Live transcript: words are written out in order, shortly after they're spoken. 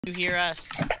You hear us?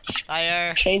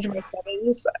 Fire. Change my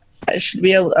settings. I should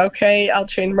be able. Okay, I'll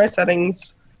change my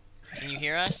settings. Can you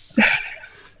hear us?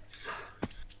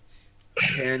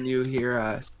 Can you hear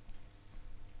us?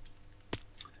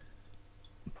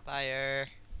 Fire.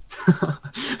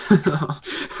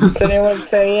 Is anyone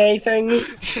saying anything?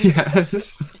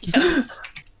 Yes. Yes.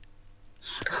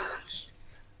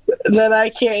 Then I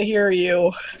can't hear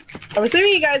you. I'm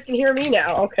assuming you guys can hear me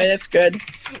now. Okay, that's good.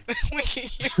 We can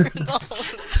hear it the whole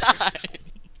time.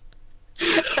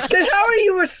 Then how are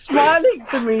you responding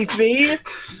to me, Fee?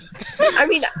 I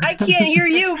mean, I can't hear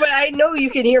you, but I know you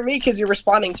can hear me because you're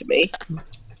responding to me.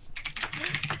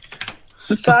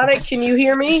 Sonic, can you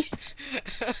hear me?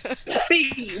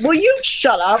 Fee, will you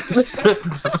shut up?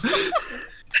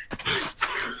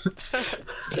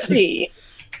 Fee,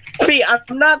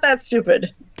 I'm not that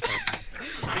stupid.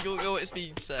 I don't know what's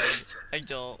being said. I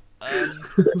don't.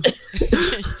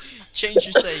 Change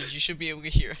your settings. You should be able to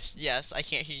hear us. Yes, I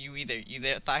can't hear you either. You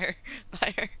there? Fire.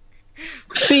 Fire.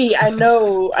 Fee, I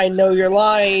know you're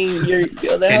lying. You're the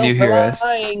Can hell you for hear us?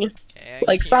 lying. Okay,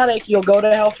 Like Sonic, you'll go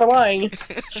to hell for lying.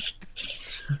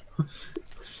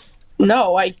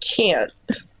 No, I can't.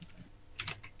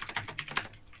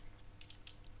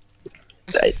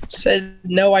 I said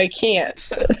no, I can't.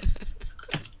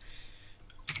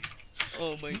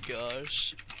 Oh my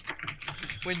gosh.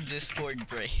 When Discord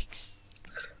breaks.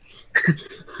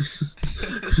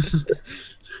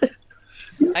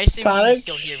 I assume you Sonic? can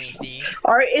still hear me, Thee.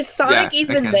 Alright, is Sonic Yeah, I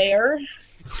even can. there?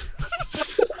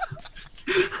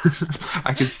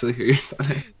 I can still hear you,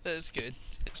 Sonic. That's good.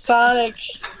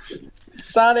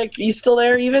 Sonic, you still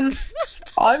there even?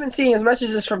 All I've been seeing is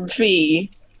messages from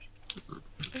Fee.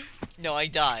 No, I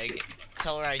died.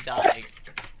 Tell her I died.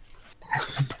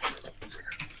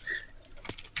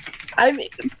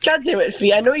 God damn it,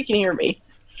 Fee, I know you can hear me.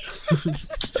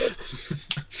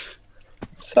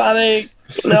 Sonic,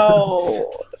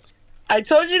 no. I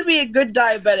told you to be a good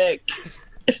diabetic.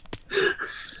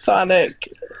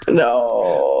 Sonic,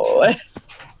 no.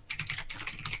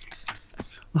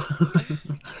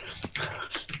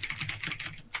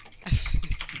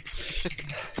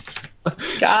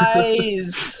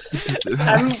 Guys,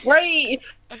 I'm right.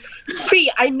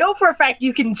 Fee, I know for a fact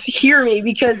you can hear me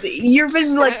because you've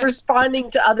been like responding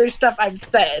to other stuff I've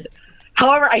said.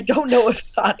 However, I don't know if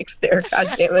Sonic's there. God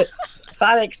damn it,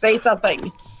 Sonic, say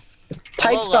something.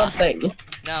 Type Lola. something.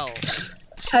 No.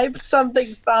 Type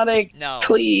something, Sonic. No.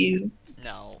 Please.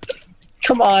 No.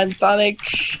 Come on, Sonic.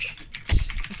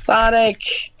 Sonic.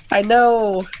 I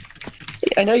know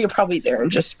you're probably there and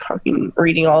just probably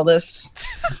reading all this.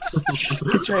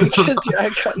 It's right because your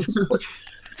icon is like...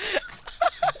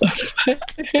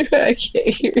 I can't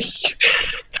hear you.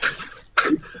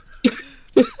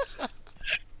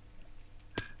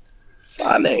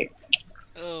 Sonic.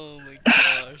 Oh my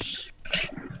gosh.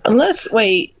 Unless,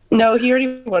 wait, no, he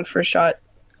already went for a shot.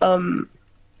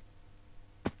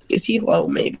 Is he low?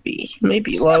 Maybe. He may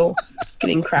be low.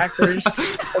 Getting crackers.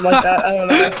 Something like that. I don't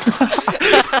know.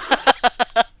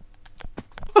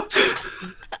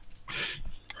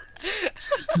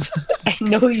 I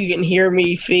know you can hear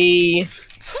me, Fee.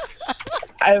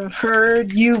 I've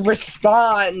heard you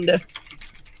respond.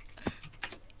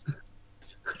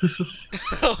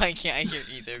 Oh, I can't hear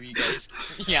either of you guys.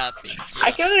 Yeah, Thee. I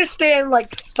can understand,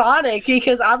 like, Sonic,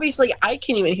 because obviously I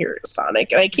can't even hear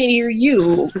Sonic, and I can't hear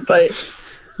you, but,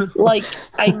 like,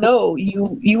 I know,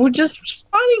 you were just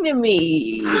responding to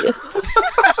me.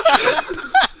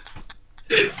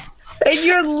 And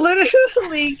you're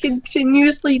literally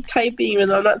continuously typing even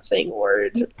though I'm not saying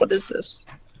words. What is this?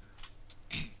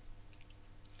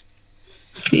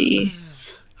 Fee.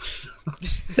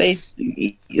 Say,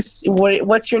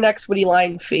 what's your next witty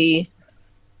line, Fee?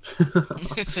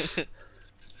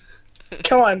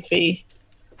 Come on, Fee.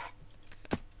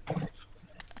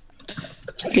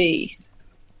 Fee.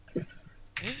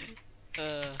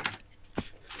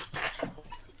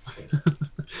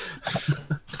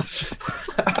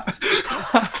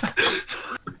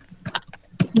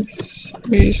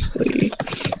 Seriously.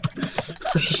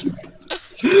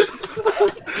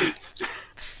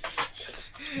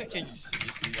 Can you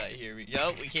seriously not hear me?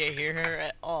 Nope, we can't hear her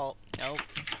at all. Nope.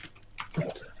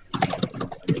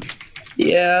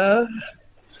 Yeah.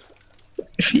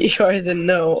 If you are, then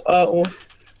no. Oh.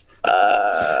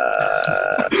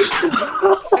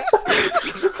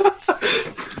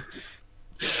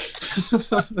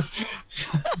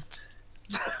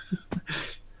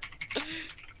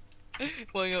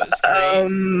 Well, you know what's great?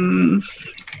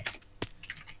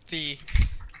 The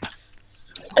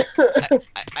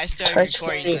I started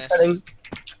recording this.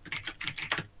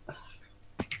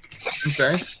 I'm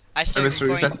sorry? I started missed what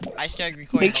you recording. I started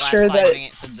recording Make the last sure 5 that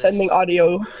minutes of this. sending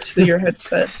audio to your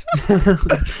headset.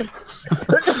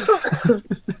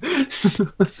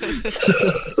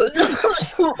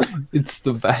 It's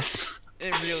the best.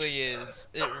 It really is.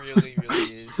 It really,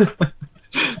 really is.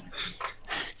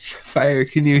 Fire,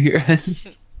 can you hear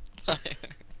us?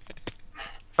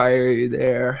 Fire, are you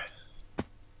there?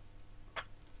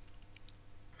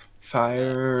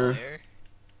 Fire. Fire.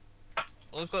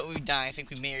 Look what we've done. I think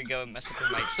we made her go and mess up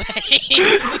her mic setting.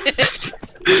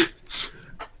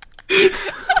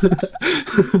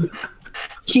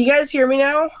 Can you guys hear me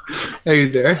now? Are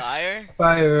you there? Fire.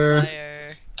 Fire.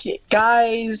 Fire.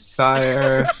 Guys.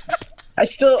 Fire. I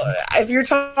still, if you're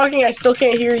talking, I still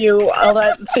can't hear you. Although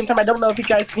at the same time, I don't know if you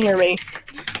guys can hear me.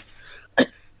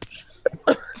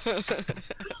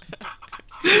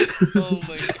 Oh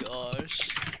my gosh.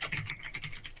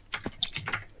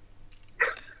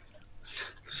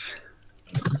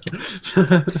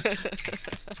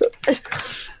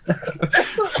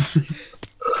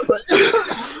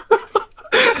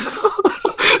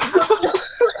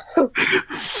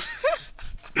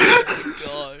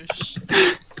 Gosh.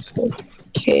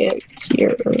 Can't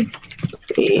hear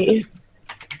me.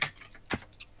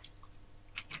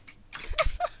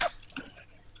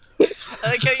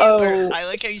 I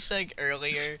like how you said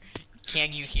earlier,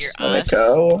 can you hear us?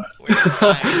 Go. Where the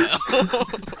time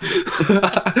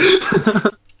go?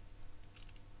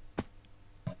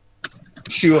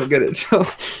 She won't get it, Joe.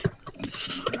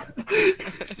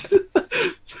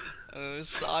 Oh,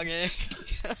 Sonic.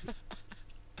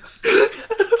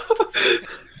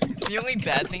 The only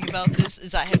bad thing about this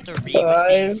is I have to read what's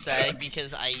being said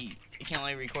because I can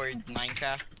only record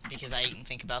Minecraft because I didn't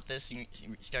think about this and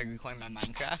started recording my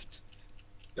Minecraft.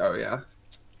 Oh, yeah.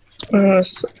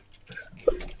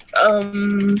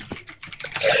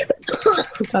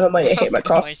 God almighty, I hate my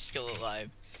cough. Am I still alive?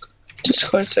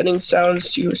 Discord sending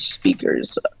sounds to your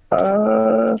speakers.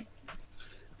 The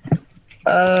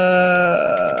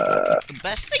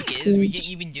best thing is we can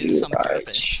even do this on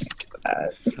purpose.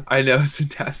 I know, it's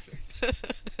fantastic.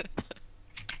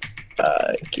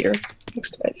 Gear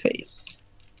next to my face.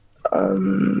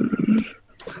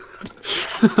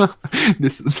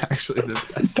 This is actually the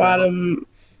best.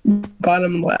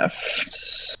 Bottom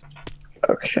left.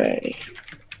 Okay.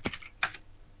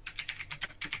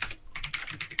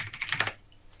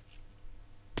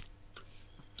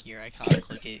 Gear icon,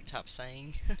 click it, top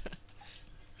saying.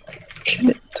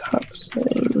 Okay, top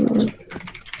saying.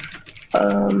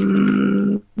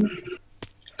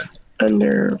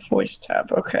 Under voice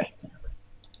tab, okay.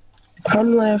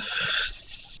 Bottom left.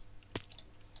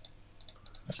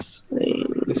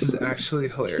 This is actually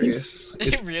hilarious.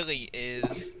 It really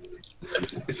is.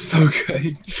 It's so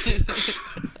good.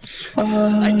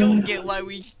 I don't get why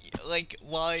we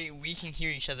can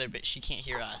hear each other but she can't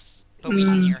hear us. But we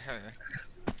can hear her.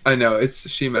 I know,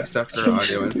 she messed up her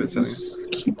audio input settings.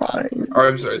 Or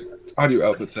I'm sorry, audio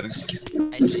output settings.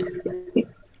 I see.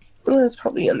 Well, it's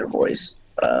probably under voice.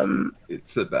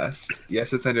 It's the best.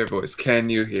 Yes, it's under voice. Can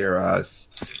you hear us?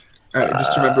 Alright,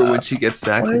 just remember when she gets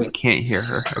back, we can't hear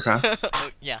her, okay?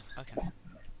 Yeah, okay.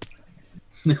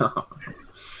 No.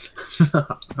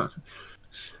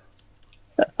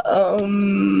 I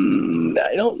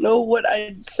don't know what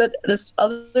I'd set this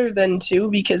other than to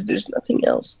because there's nothing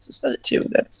else to set it to.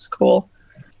 That's cool.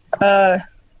 I'm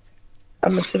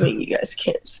assuming you guys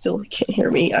still can't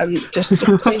hear me. I'm just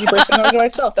a crazy person talking to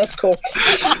myself. That's cool.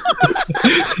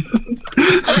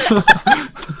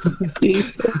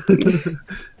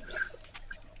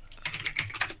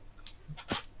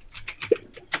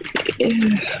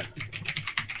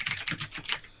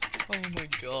 Oh my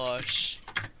gosh.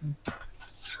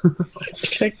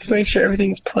 Check to make sure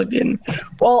everything's plugged in.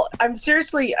 Well,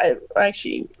 actually,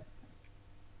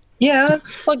 yeah,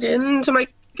 it's plugged into my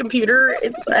computer.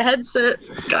 It's a headset.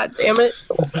 God damn it.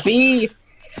 V.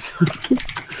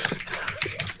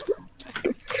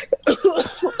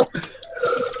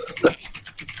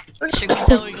 Should we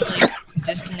tell her to like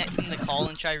disconnect from the call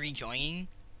and try rejoining?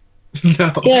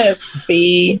 No. Yes,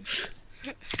 V.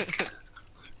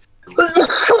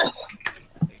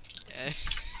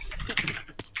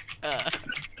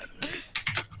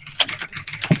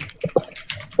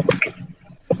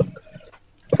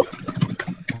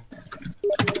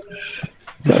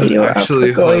 So you're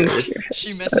actually going hilarious. to your She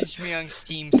headset. messaged me on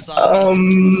Steam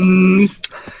Sonic.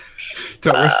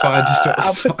 Don't respond, just don't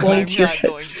I'll put respond. one I'm to your not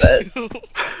going headset. to.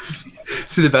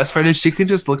 See, the best part is she can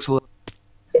just look to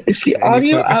the Is the Any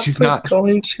audio foot, but she's output not.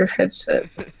 going to your headset?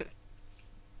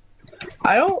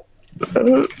 I don't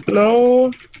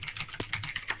know.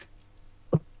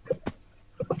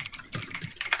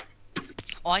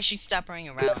 Oh, I should stop running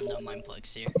around. No mind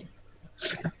plugs here.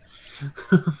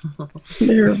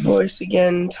 Your voice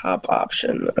again, top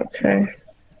option. Okay.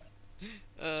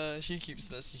 She keeps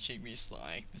messaging me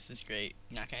Slack. This is great.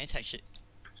 Not gonna touch it.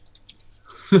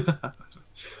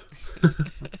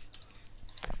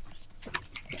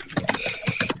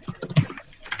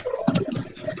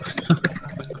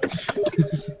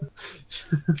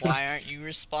 Why aren't you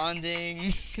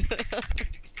responding?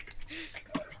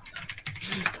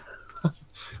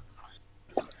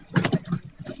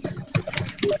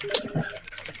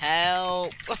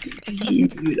 Help!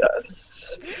 Mute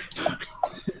us.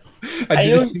 I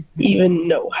don't even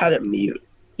know how to mute.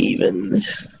 Even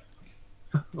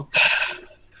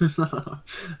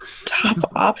top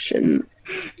option.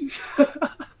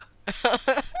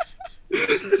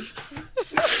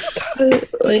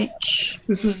 Like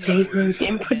This is so good.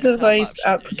 input device,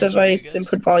 output device,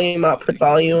 input volume, output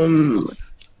volume,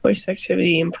 voice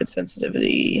activity, input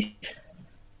sensitivity.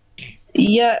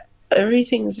 Yeah,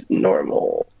 everything's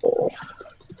normal.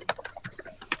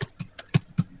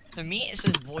 For me, it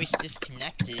says voice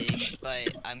disconnected,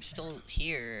 but I'm still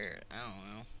here. I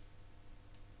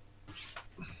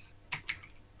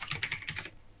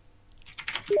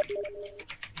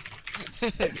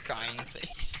don't know. Crying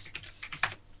face.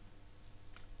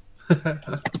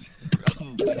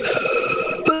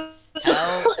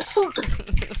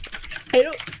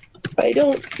 Help! I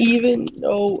don't even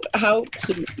know how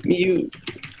to mute.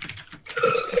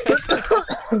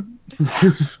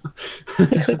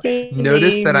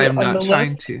 Notice that I'm not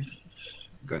trying to.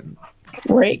 Good.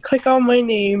 Right click on my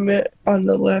name on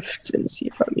the left and see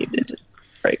if I'm muted.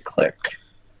 Right click.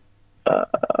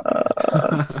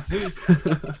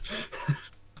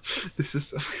 This is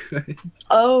so good.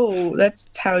 Oh, that's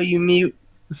how you mute.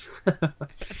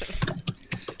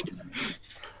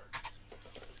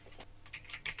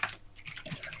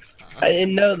 I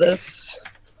didn't know this.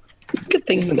 Good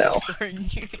thing to know.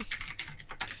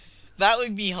 That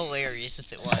would be hilarious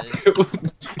if it was.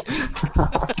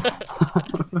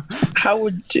 How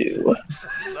would do?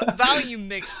 Volume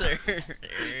mixer.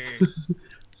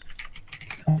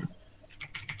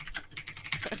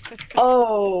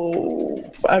 Oh,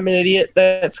 I'm an idiot.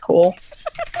 That's cool.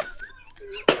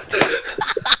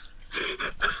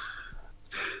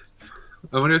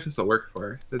 I wonder if this will work for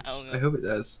her. I hope it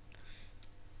does.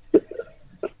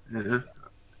 Yeah.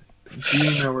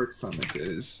 Being our work summit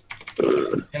is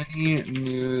any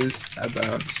news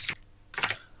about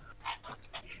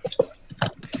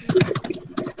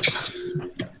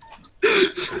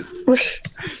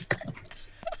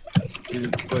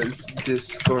was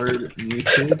Discord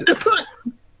muted?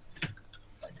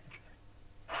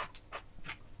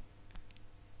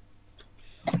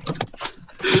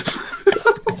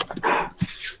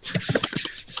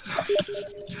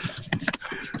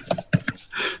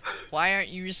 Why aren't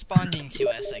you responding to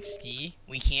us, XD?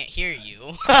 We can't hear you.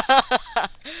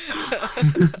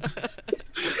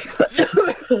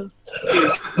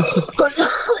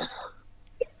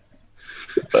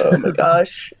 Oh my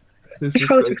gosh. This I is should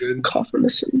probably so take some good. cough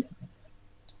medicine.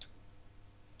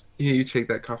 Yeah, you take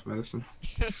that cough medicine.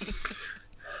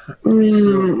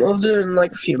 I'll do it in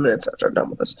like a few minutes after I'm done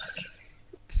with this.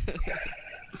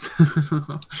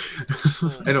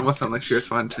 It almost sounded like she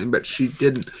responded to me, but she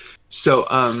didn't. So,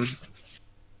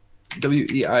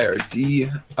 W-E-I-R-D,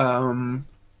 in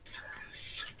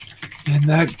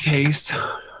that case,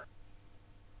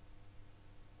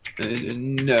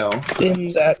 no.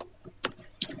 In that...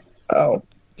 Oh.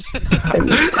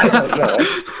 I don't know.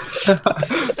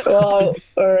 Well,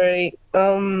 alright,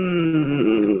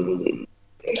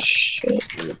 should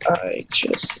I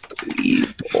just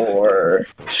leave, or...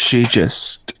 She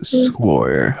just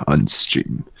swore on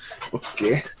stream.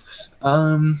 Okay.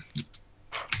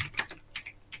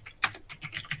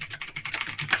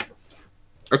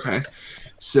 Okay.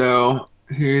 So,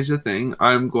 here's the thing.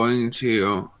 I'm going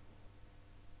to...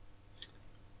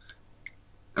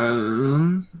 let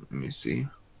me see.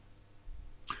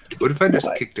 What if I just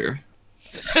kicked her?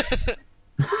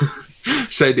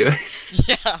 Should I do it?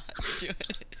 Yeah, do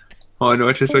it. Oh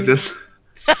no, just I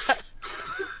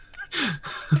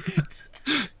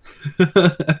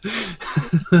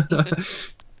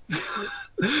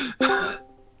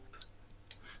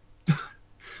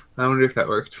wonder if that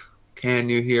worked. Can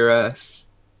you hear us?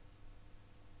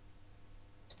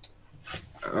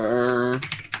 Are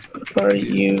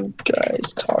you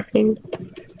guys talking?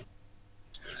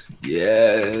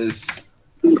 Yes.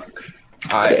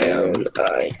 I am.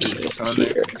 I can't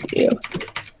hear you.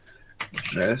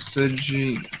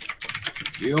 Messaging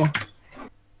you.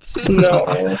 No.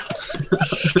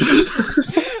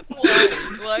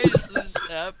 Why does this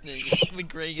happening? It's the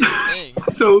greatest thing.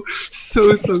 So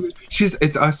good.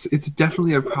 It's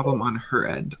definitely a problem on her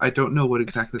end. I don't know what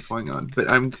exactly is going on, but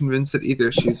I'm convinced that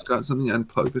either she's got something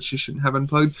unplugged that she shouldn't have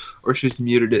unplugged, or she's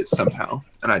muted it somehow,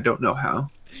 and I don't know how.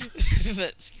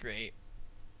 That's great.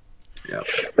 Yeah.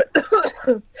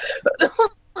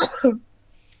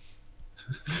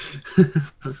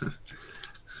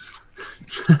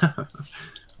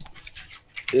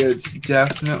 It's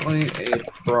definitely a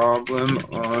problem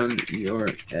on your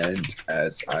end,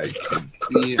 as I can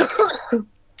see.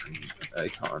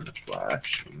 Icon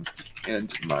flashing,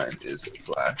 and mine is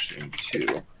flashing too.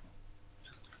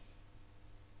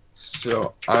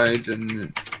 So I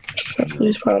didn't.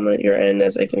 Definitely problem at your end,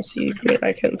 as I can see. Green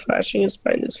icon flashing, his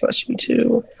mine is flashing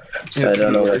too. So I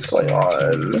don't know what's going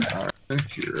on.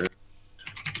 Accurate,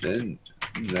 then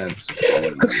that's If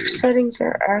your weird. settings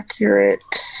are accurate,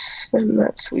 then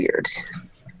that's weird.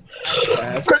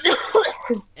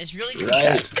 It's really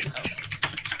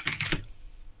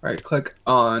Right click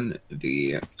on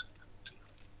the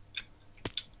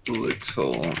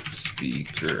little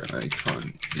speaker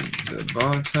icon in the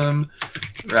bottom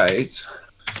right,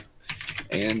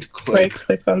 and Right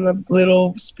click on the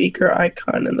little speaker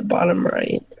icon in the bottom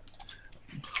right.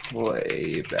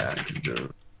 play back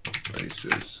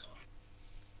devices.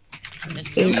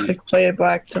 And click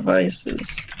playback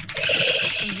devices.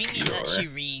 It's convenient that she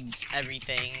reads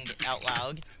everything out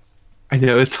loud. I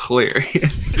know, it's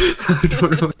hilarious. I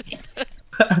don't know.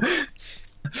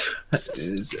 That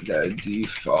is the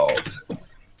default.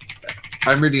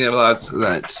 I'm reading it aloud so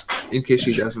that, in case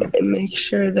she doesn't. And make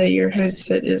sure that your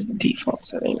headset is the default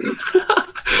settings.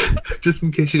 Just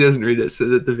in case she doesn't read it, so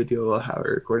that the video will have it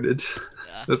recorded.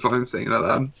 That's why I'm saying it out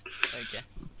loud.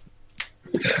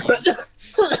 Okay.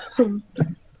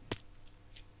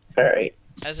 Alright.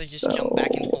 As I just jump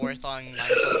back and forth on my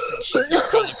post, and she's not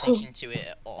paying attention to it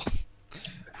at all.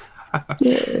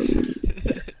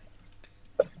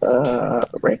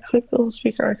 Right click the little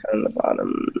speaker icon on the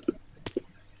bottom.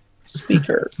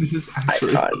 Speaker This is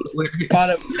actually icon. hilarious.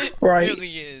 Bottom right. It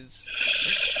really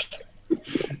is.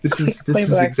 This is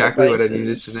Playback exactly what I needed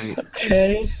devices. tonight.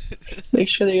 Okay. Make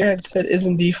sure that your headset is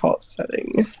in default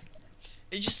setting.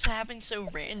 It just happened so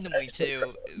randomly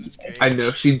too. It was great. I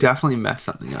know, she definitely messed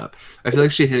something up. I feel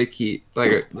like she hit a key,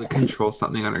 like control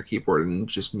something on her keyboard and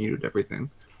just muted everything.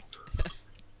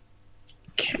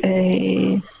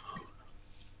 Okay.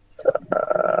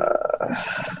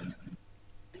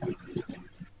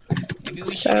 Maybe we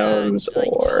Sounds should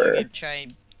tell her or- to try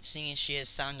seeing if she has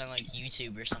sound on like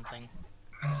YouTube or something.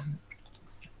 I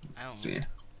don't know. See.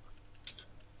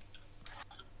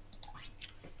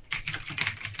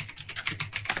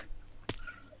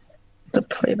 The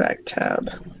playback tab.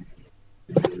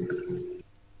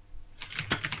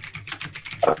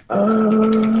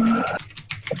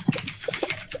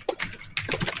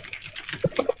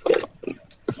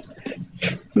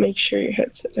 Make sure your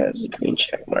headset has a green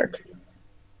check mark.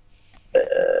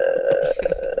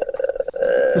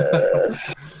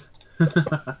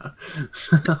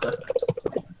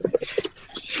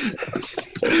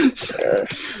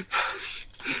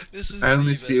 This is I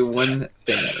only the see best. one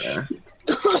thing there.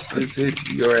 Is it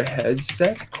your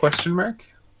headset? Question mark?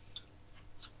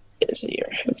 Is it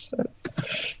your headset?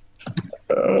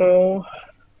 Oh.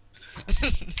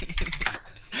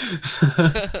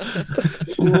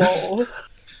 Lol.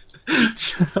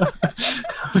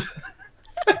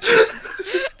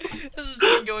 This has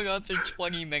been going on for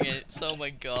 20 minutes. Oh my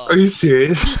god. Are you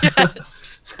serious?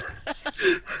 Yes.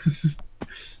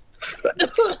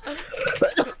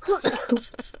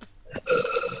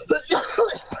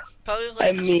 Probably like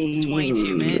I mean-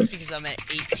 22 minutes because I'm at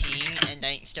 18 and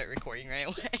I didn't start recording right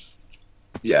away.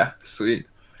 Yeah, sweet.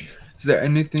 Is there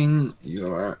anything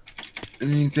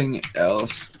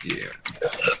else you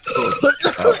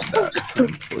that can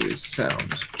play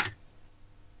sound?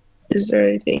 Is there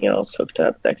anything else hooked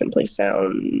up that can play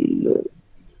sound?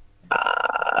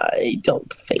 I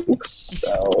don't think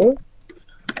so.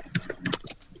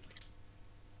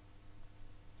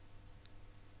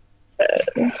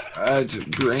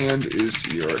 What brand is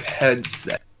your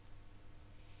headset?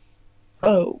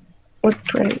 Oh, what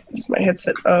brand is my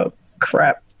headset? Oh,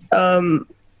 crap. I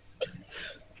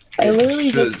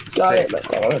literally just should got say- it like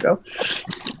a while ago.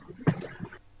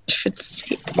 Should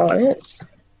say on it.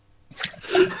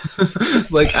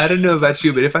 Like, I don't know about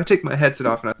you, but if I take my headset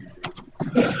off and I'm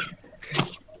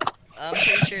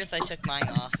pretty sure if I took mine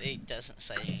off, it doesn't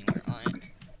say anymore on it.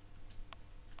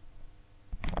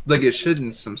 like it should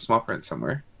in some small print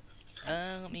somewhere.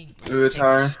 Let me.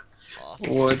 Avatar, take this off for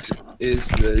a what second. is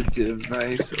the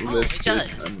device Oh, it listed?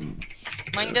 does.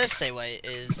 Mine does say what it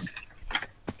is.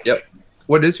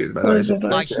 What is yours, by the What way? is the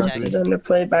voice Logitech. listed under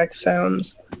playback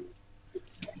sounds?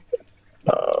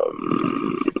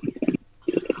 I'm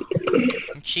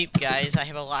cheap, guys. I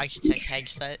have a Logitech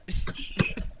headset.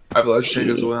 I have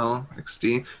Logitech as well.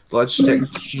 XD. Logitech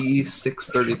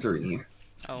G633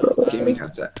 gaming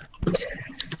headset.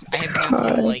 I have no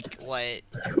clue, like, what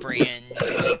brand,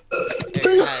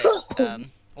 or,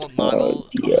 what model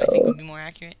I think would be more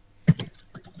accurate,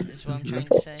 is what I'm trying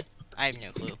to say. I have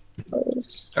no clue.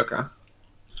 Okay.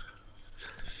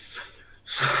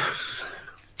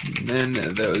 And then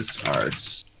those are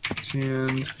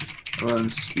stand-alone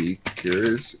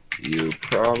speakers. You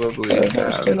probably Those are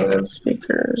have standalone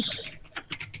speakers.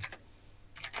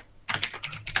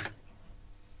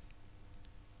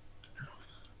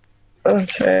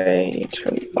 Okay,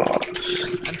 turn it off.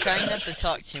 I'm trying not to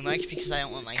talk too much because I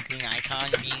don't want my green icon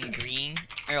being green,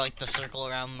 or like the circle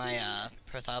around my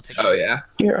profile picture. Oh yeah.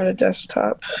 You're on a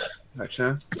desktop.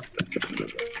 Gotcha.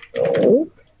 Oh.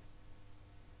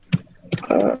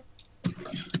 And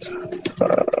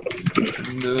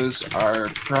those are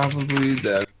probably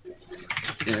the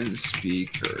in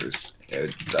speakers.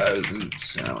 It doesn't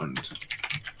sound.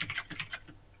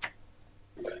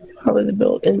 Probably the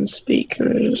built-in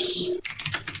speakers.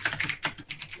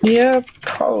 Yeah,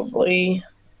 probably.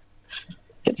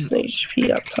 It's an HP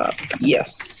up top.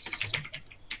 Yes.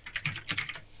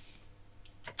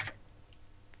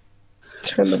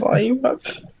 Turn the volume up.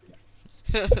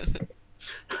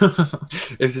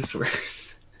 If this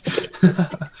works.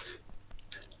 I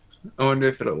wonder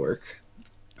if it'll work.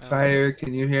 Fire,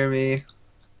 can you hear me?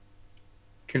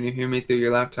 Can you hear me through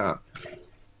your laptop?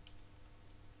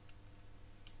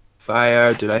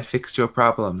 Fire, did I fix your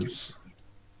problems?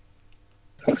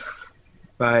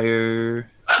 Fire.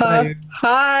 Fire.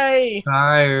 Hi!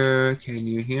 Fire, can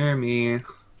you hear me?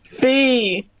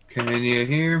 Fee! Can you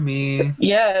hear me?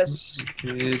 Yes.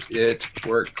 Did it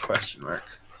work? Question mark.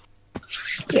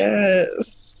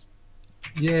 Yes.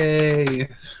 Yay.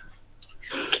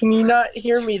 Can you not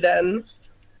hear me then?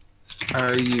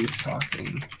 Are you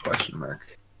talking? Question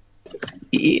mark.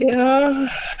 Yeah.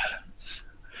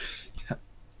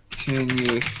 Can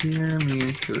you hear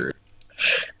me through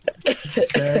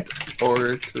headset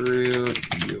or through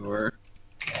your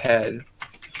head?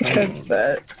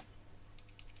 Headset.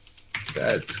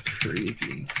 That's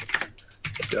creepy.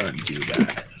 Don't do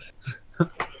that.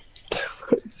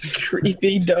 It's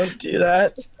creepy. Don't do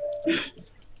that.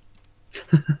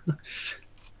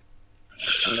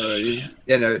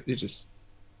 Yeah, no, you just.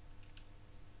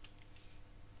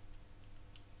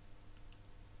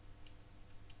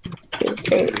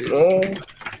 Oh.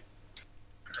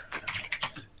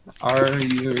 Are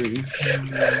you?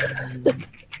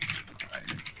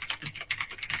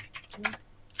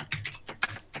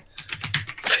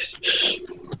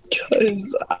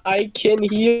 Because I can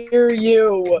hear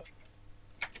you.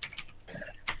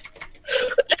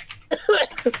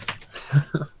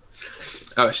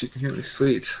 Oh, she can hear me.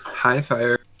 Sweet. Hi,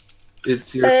 Fire.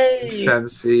 It's your Hey.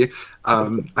 MC.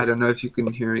 I don't know if you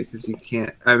can hear me because you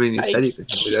can't. I mean, you said you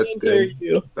could hear me. That's good.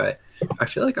 You. But I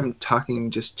feel like I'm talking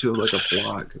just to like a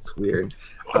block. It's weird.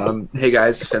 Hey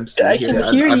guys, Femc I here.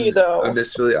 can hear you though. I'm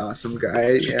this really awesome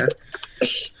guy. Yeah.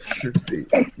 Let's see.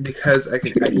 Because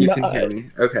you can hear me.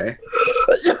 Okay.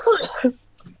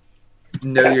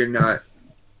 No, you're not.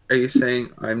 Are you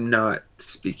saying I'm not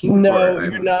speaking? No,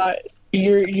 you're not.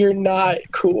 You're not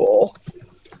cool.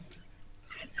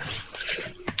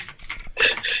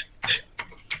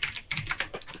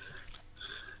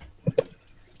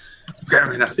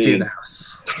 Apparently not see the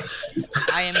house.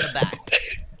 I am in the back.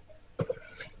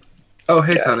 Oh,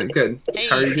 hey Sonic, good. Hey,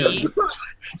 How are you doing?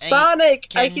 Sonic,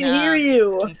 I can hear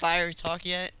you. Can Fire talk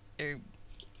yet? Or...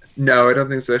 No, I don't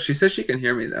think so. She says she can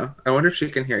hear me though. I wonder if she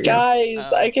can hear you.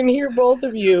 Guys, I can hear both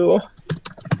of you.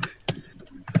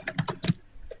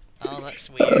 Oh, that's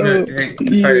weird. No, hey,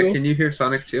 Fire, can you hear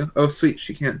Sonic too? Oh, sweet,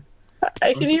 she can.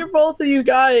 I can hear both of you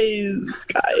guys.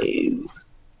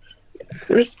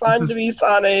 Respond to me,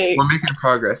 Sonic. We're making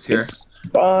progress here.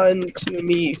 Respond to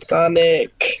me,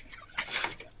 Sonic.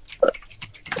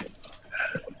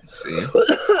 Let's see.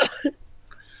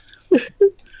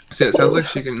 See, it sounds like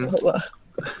she can.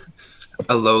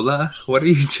 Alola? What are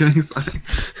you doing, Sonic?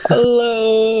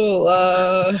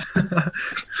 Alola.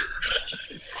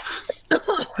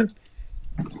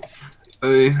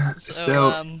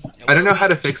 So, I don't know how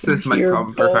to fix this mic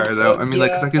problem for Fire though. I mean,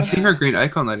 like, 'cause I can see her green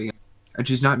icon lighting up, and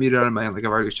she's not muted on mine. Like,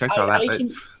 I've already checked all that, but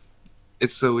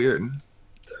it's so weird.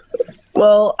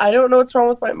 Well, I don't know what's wrong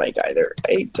with my mic either.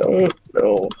 I don't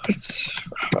know what's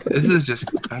wrong. This is just,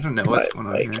 I don't know what's going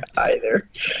on here. Either.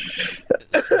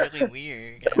 It's really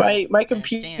weird. My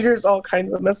computer's all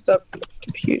kinds of messed up.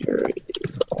 Computer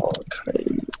all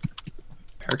kinds.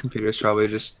 Her computer's probably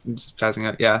just passing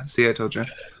out. Yeah, see, I told you.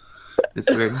 It's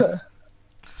weird.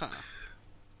 Huh.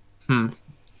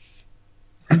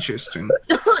 Interesting.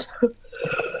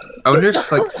 I wonder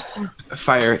if, like,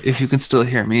 Fire, if you can still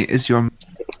hear me, is your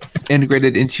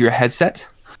integrated into your headset?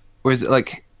 Or is it,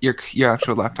 like, your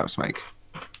actual laptop's mic?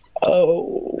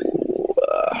 Oh.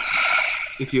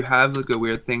 If you have, like, a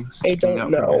weird thing I sticking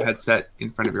don't out from your know. headset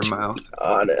in front of your mouth,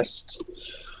 Honest.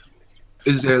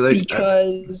 is there, like...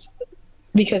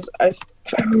 Because I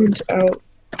found out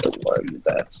the one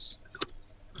that's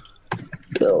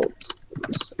built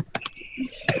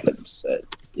headset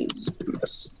is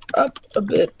messed up a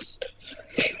bit.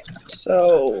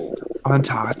 So On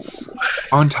tots.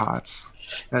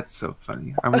 That's so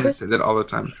funny. I'm gonna say that all the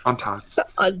time. On tots.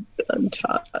 on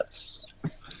tots.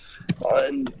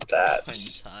 On that.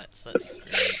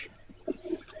 That's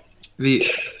great.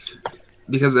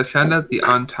 Because I found out the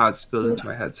on tots built into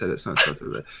my headset is not supposed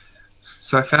to be.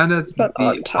 So I found out It's not the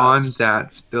on tots. on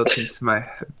that's built into my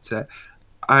headset.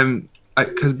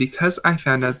 Because I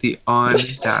found out the on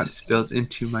that's built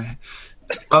into my.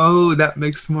 Oh, that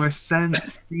makes more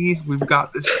sense. See, we've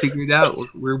got this figured out.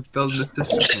 We're building the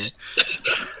system here.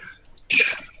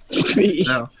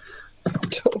 So,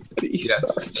 Don't be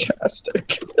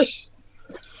sarcastic.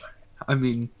 I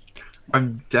mean,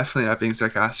 I'm definitely not being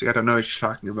sarcastic. I don't know what you're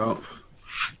talking about.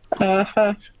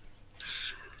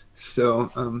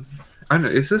 So, I don't know.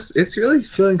 It's really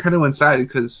feeling kind of one-sided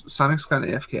because Sonic's kind of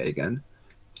AFK again,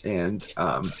 and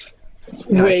yeah,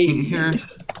 Wait. I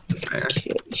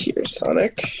Can't hear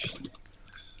Sonic.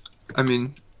 I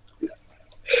mean,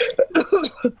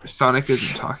 Sonic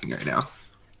isn't talking right now.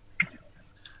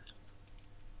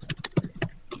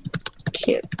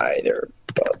 Can't either,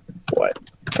 but what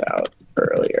about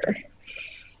earlier?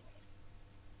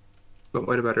 But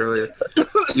what about earlier?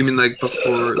 You mean like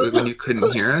before, like when you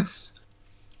couldn't hear us?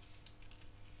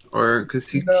 Or because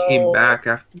he came back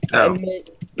after? I meant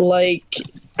like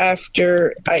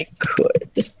after I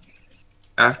could.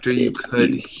 After you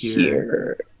could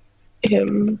hear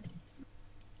him.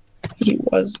 He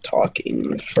was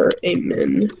talking for a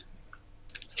min.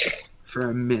 For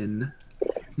a min.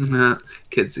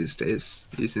 Kids these days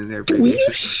using their Will you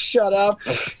abbreviations. shut up?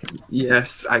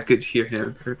 Yes, I could hear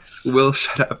him. Will,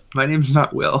 shut up. My name's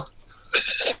not Will.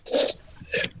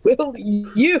 Will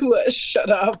you shut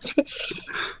up?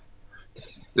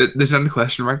 There's not a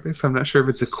question mark there, so I'm not sure if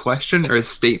it's a question or a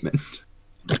statement.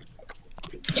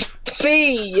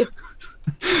 Fee!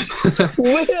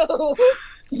 Will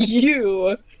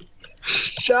you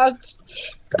shut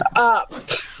up?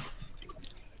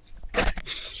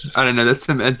 I don't know, that's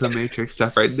some Enzo Matrix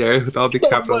stuff right there with all the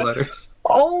capital letters.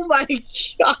 Oh my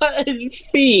god,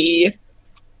 Fee!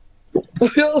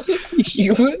 Will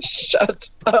you shut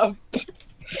up?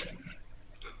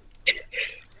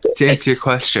 To answer your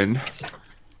question,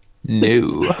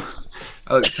 no.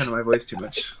 I like the sound of my voice too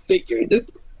much.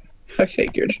 I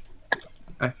figured.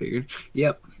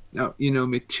 Yep. No, you know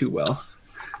me too well.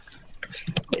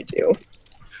 I do.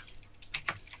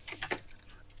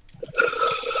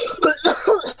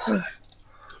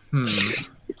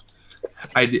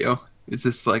 I do. Is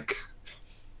this like...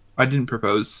 I didn't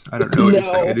propose. I don't know what you're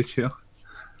saying I did too.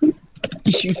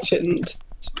 You didn't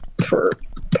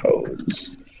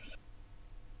propose.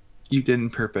 You didn't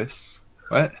purpose.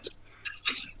 What?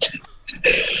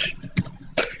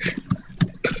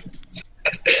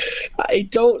 I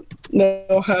don't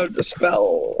know how to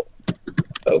spell.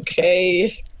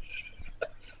 Okay.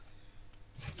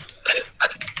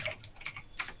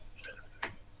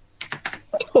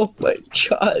 Oh my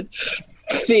god.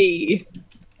 Fee.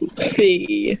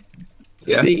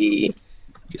 Yes. Fee.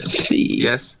 Yes. Fee.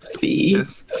 Yes. Fee.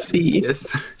 Yes. Fee.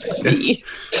 Yes. Fee.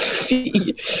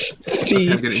 Fee. Fee.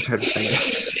 Okay, I'm getting tired of saying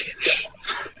this.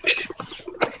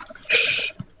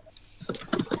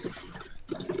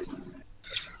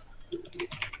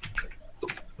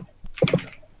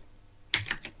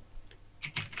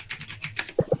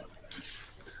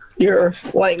 Your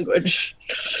language.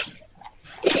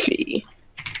 Fee.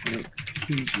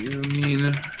 Do you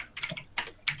mean...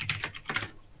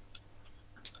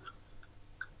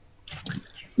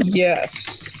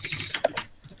 Yes.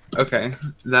 Okay,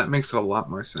 that makes a lot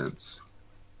more sense.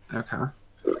 Okay.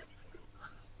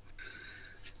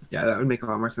 Yeah, that would make a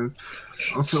lot more sense.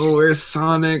 Also, where's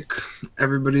Sonic?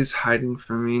 Everybody's hiding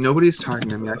from me. Nobody's talking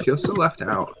to me. I feel so left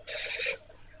out.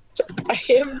 I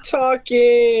am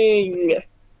talking.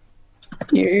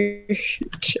 You're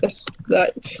just not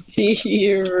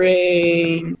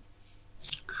hearing.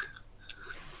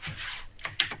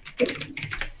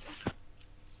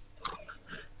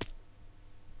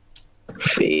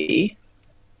 Fee,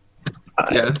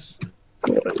 Yes.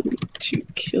 Going to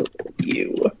kill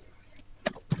you.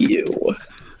 You.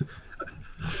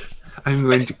 I'm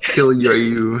going to kill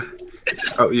you.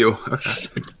 Oh, you. Okay.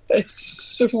 I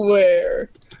swear.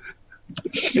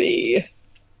 Fee.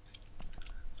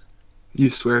 You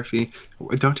swear, Fee.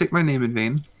 Don't take my name in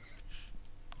vain.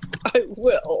 I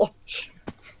will.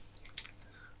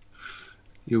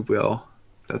 You will.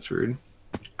 That's rude.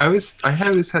 I always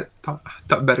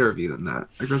thought better of you than that.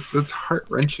 Like that's heart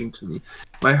wrenching to me.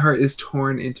 My heart is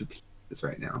torn into pieces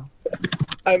right now.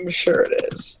 I'm sure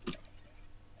it is.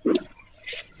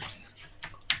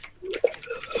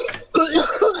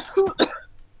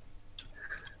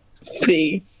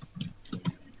 Fee.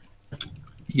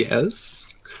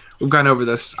 Yes. We've gone over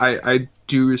this. I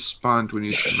do respond when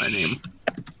you say my name.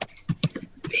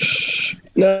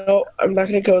 No, I'm not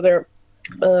gonna go there.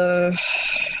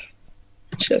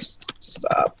 Just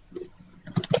stop.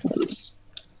 Please.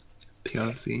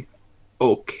 PLC.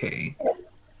 Okay.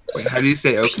 Wait, how do you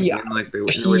say okay? Yeah. In like in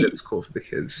a way that's cool for the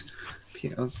kids.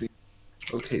 PLC.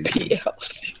 Okay.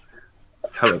 PLC.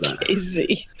 How about that?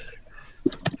 KZ.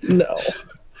 No.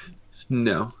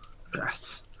 No.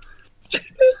 Rats.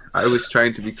 I was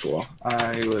trying to be cool.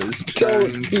 I was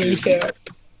trying Don't be hip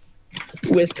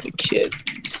with the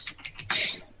kids.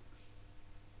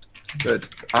 But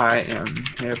I am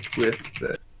hip with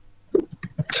the.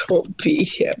 Don't be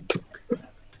hip.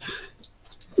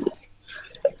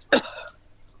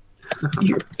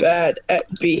 You're bad at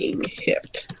being hip.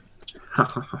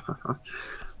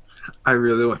 I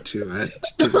really want to do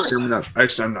the Grimnoth.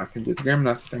 Actually, I'm not going to do the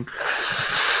Grimnoth thing.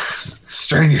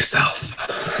 Strain yourself.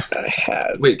 I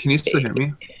have. Wait, can you still hear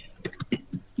me?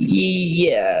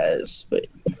 Yes, but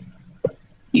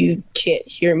you can't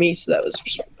hear me, so that was.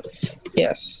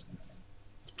 Yes.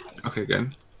 Okay,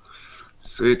 good.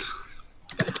 Sweet.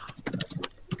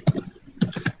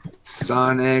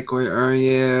 Sonic, where are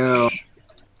you?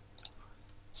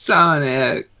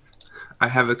 Sonic! I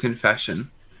have a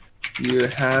confession. You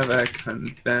have a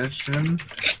confession?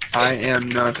 I am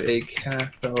not a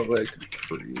Catholic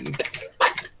priest.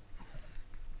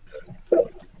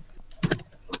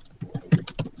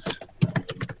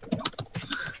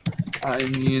 I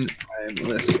mean, I'm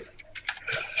listening.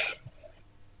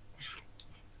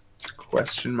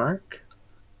 Question mark?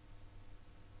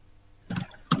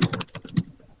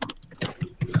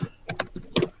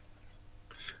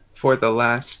 For the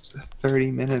last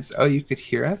 30 minutes. Oh, you could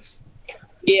hear us?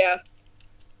 Yeah.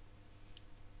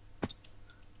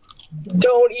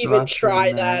 Don't even Last 30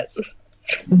 try that.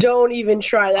 minutes. Don't even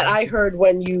try that. I heard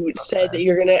when you said that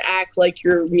you're gonna act like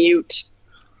you're mute.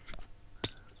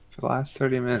 For the last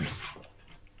 30 minutes.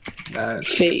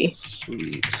 That's Fee.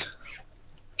 sweet.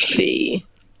 Fee.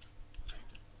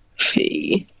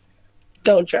 Fee.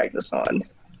 Don't drag this on.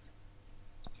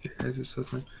 Is this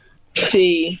with me?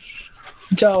 Fee.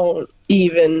 Don't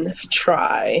even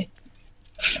try.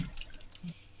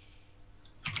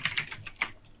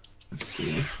 Let's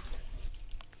see.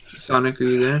 Sonic, are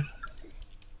you there?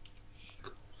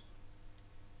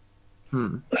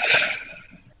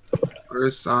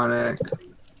 Where's Sonic?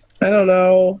 I don't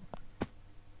know.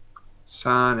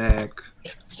 Sonic.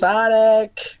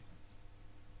 Sonic.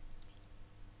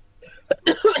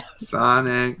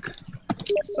 Sonic.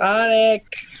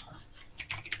 Sonic.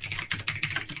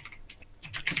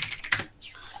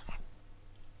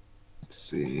 Let's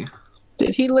see.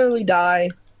 Did he literally die?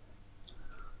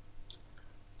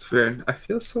 It's weird. I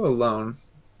feel so alone.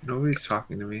 Nobody's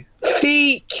talking to me.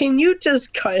 Fee, can you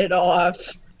just cut it off?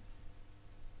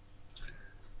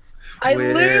 I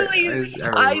Where is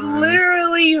everyone?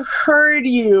 literally heard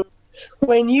you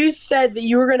when you said that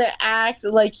you were gonna act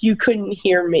like you couldn't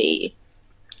hear me.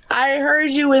 I heard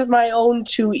you with my own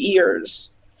 2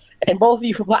 ears, and both of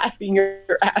you laughing your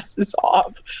asses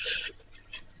off.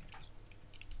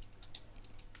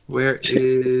 Where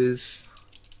is...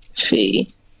 Fee.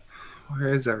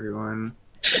 Where is everyone?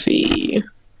 Fee.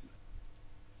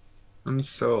 I'm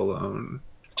so alone.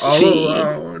 All Fee.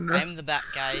 alone. I'm the back,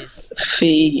 guys.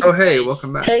 Fee. Oh, hey, Guys.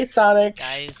 welcome back. Hey, Sonic.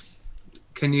 Guys.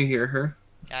 Can you hear her?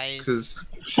 Guys. Because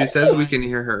she says we can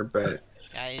hear her, but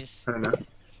Guys. I don't know.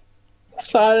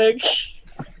 Sonic.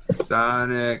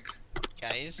 Sonic.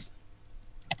 Guys.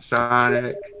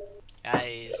 Sonic.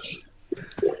 Guys.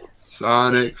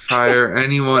 Sonic, fire,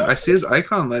 anyone. I see his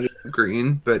icon light up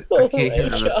green, but I can't hear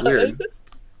him. That's weird.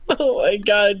 Oh my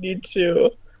god, you too.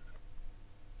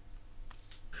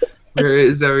 Where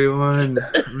is everyone?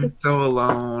 I'm so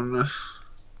alone.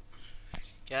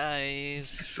 Guys.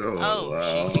 So Oh,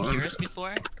 alone. she could hear us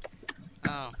before?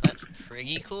 Oh, that's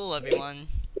pretty cool, everyone.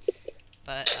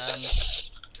 But,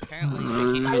 apparently we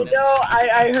can't I hear them. know,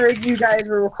 I heard you guys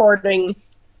were recording.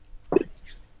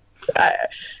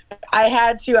 I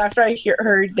had to after I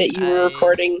heard that you were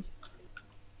recording.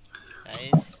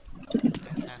 Guys. Okay.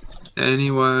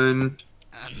 Anyone?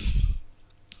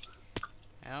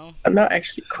 No. I'm not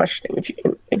actually questioning if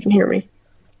you can hear me.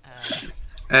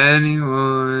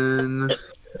 Anyone?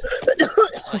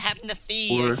 What happened to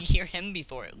Fee? I could hear him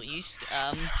before at least.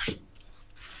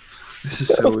 This is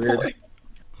so weird.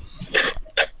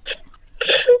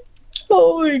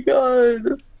 Oh my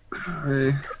god.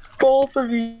 Hi. Both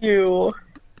of you.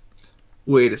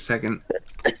 Wait a second.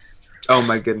 Oh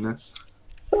my goodness.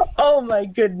 Oh my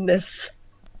goodness.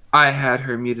 I had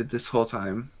her muted this whole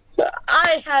time.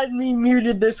 I had me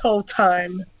muted this whole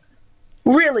time.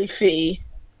 Really, Fee?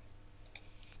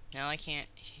 Now I can't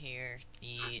hear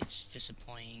Fee. It's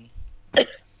disappointing. I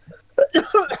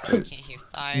can't hear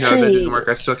Fire. No, that didn't work.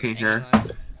 I still can't hear.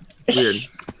 Weird.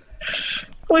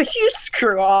 Would you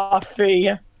screw off,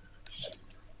 Fee?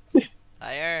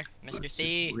 Fire, Mr.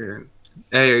 Fee. Weird.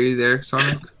 Hey, are you there,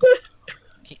 Sonic?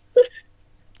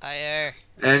 Fire.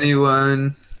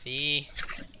 Anyone? Fee.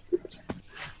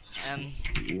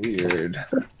 Weird.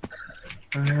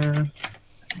 Can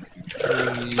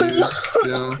you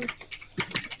still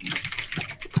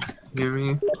hear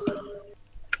me?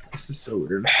 This is so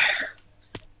weird.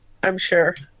 I'm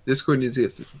sure. Discord needs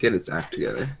to get its act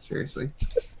together. Seriously.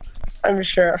 I'm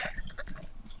sure.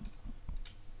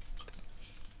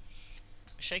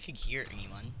 Wish I could hear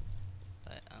anyone,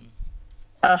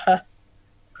 but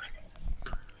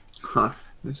Huh.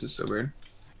 This is so weird.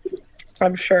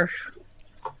 I'm sure.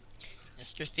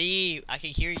 Mr. Fee, I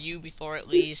could hear you before at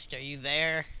least. Are you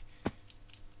there?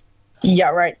 Yeah,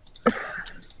 right.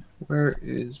 Where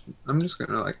is... I'm just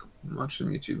gonna, like, watch some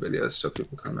YouTube videos so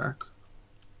people come back.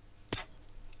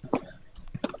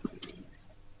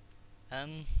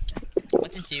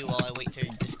 What to do while I wait for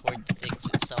Discord to fix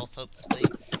itself, hopefully.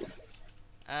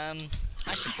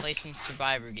 I should play some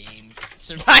Survivor games.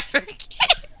 Survivor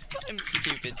games? I'm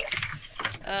stupid.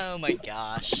 Oh my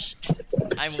gosh.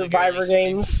 Survivor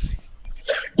games?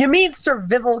 You mean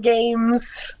survival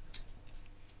games?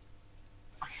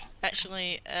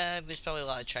 Actually, there's probably a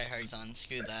lot of tryhards on.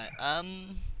 Screw that.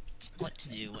 What to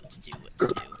do?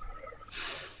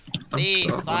 Fee,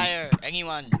 Fire,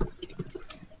 anyone.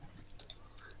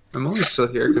 I'm only still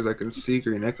here because I can see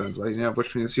green icons lighting up,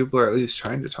 which means people are at least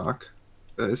trying to talk.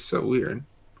 That is so weird.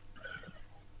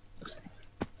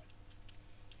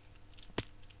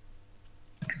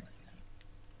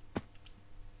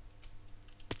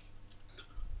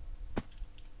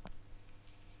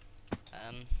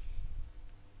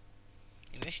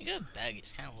 Maybe I should go to bed.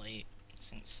 It's kind of late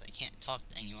since I can't talk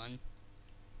to anyone.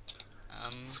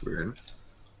 It's weird.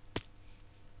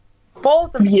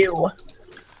 Both of you.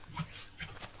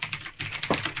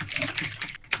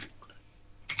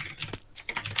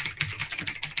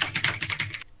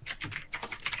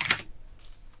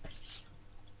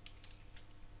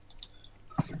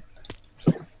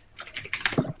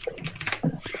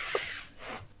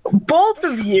 Both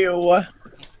of you.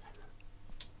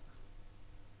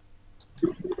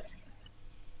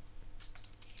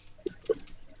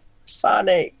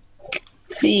 Sonic,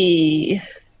 Fee,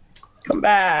 come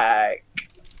back.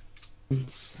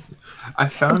 I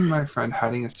found my friend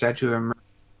hiding a statue of Merf at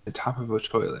the top of a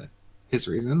toilet. His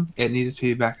reason? It needed to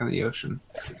be back in the ocean.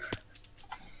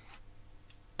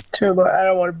 Dear Lord, I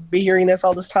don't want to be hearing this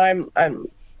all this time.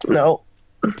 No.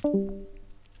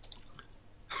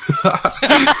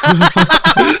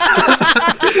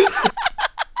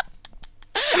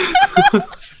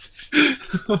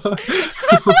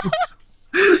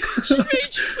 She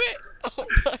rage quit.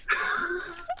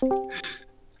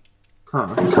 Oh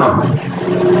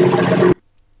my.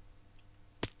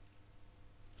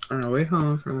 On our way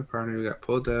home from the party, we got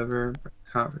pulled over by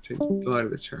a cop for taking too out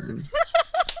of a turn.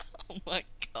 Oh my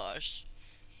gosh.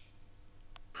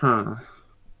 Huh.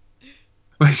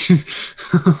 Wait, she's...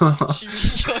 She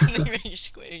rejoined the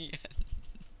rage quit again.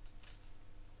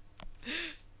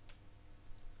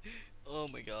 Oh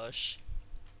my gosh.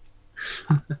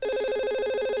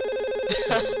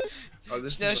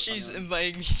 Now she's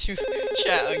inviting me to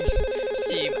chat on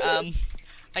Steam.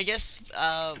 I guess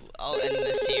I'll end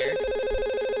this here.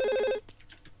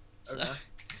 So,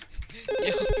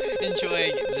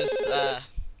 enjoying this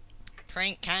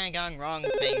prank kind of gone wrong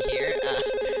thing here.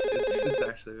 It's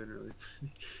actually been really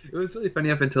funny. It was really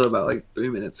funny up until about like 3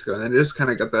 minutes ago, and then it just kind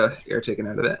of got the air taken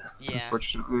out of it. Yeah.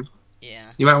 Unfortunately.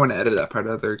 Yeah. You might want to edit that part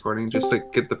out of the recording just to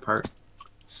get the part.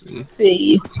 See.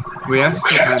 Fee. We asked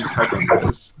him to type on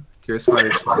this. Here's my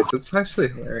response. It's actually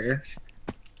hilarious.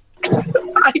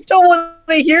 I don't want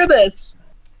to hear this.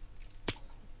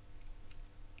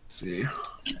 Let's see.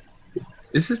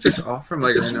 This is just all from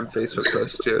like random Facebook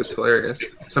posts too. It's hilarious.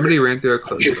 Somebody ran through a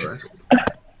closed door.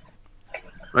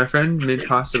 My friend made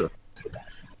pasta.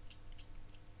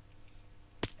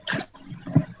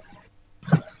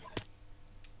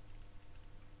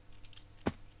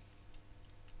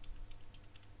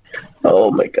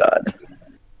 Oh my god.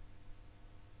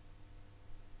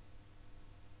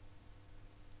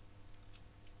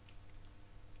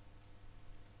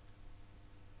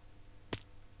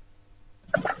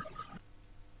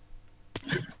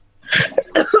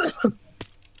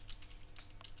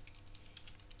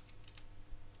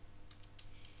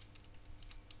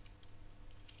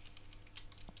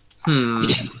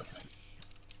 Hmm.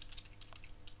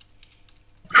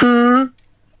 Hmm.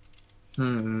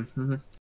 Hmm.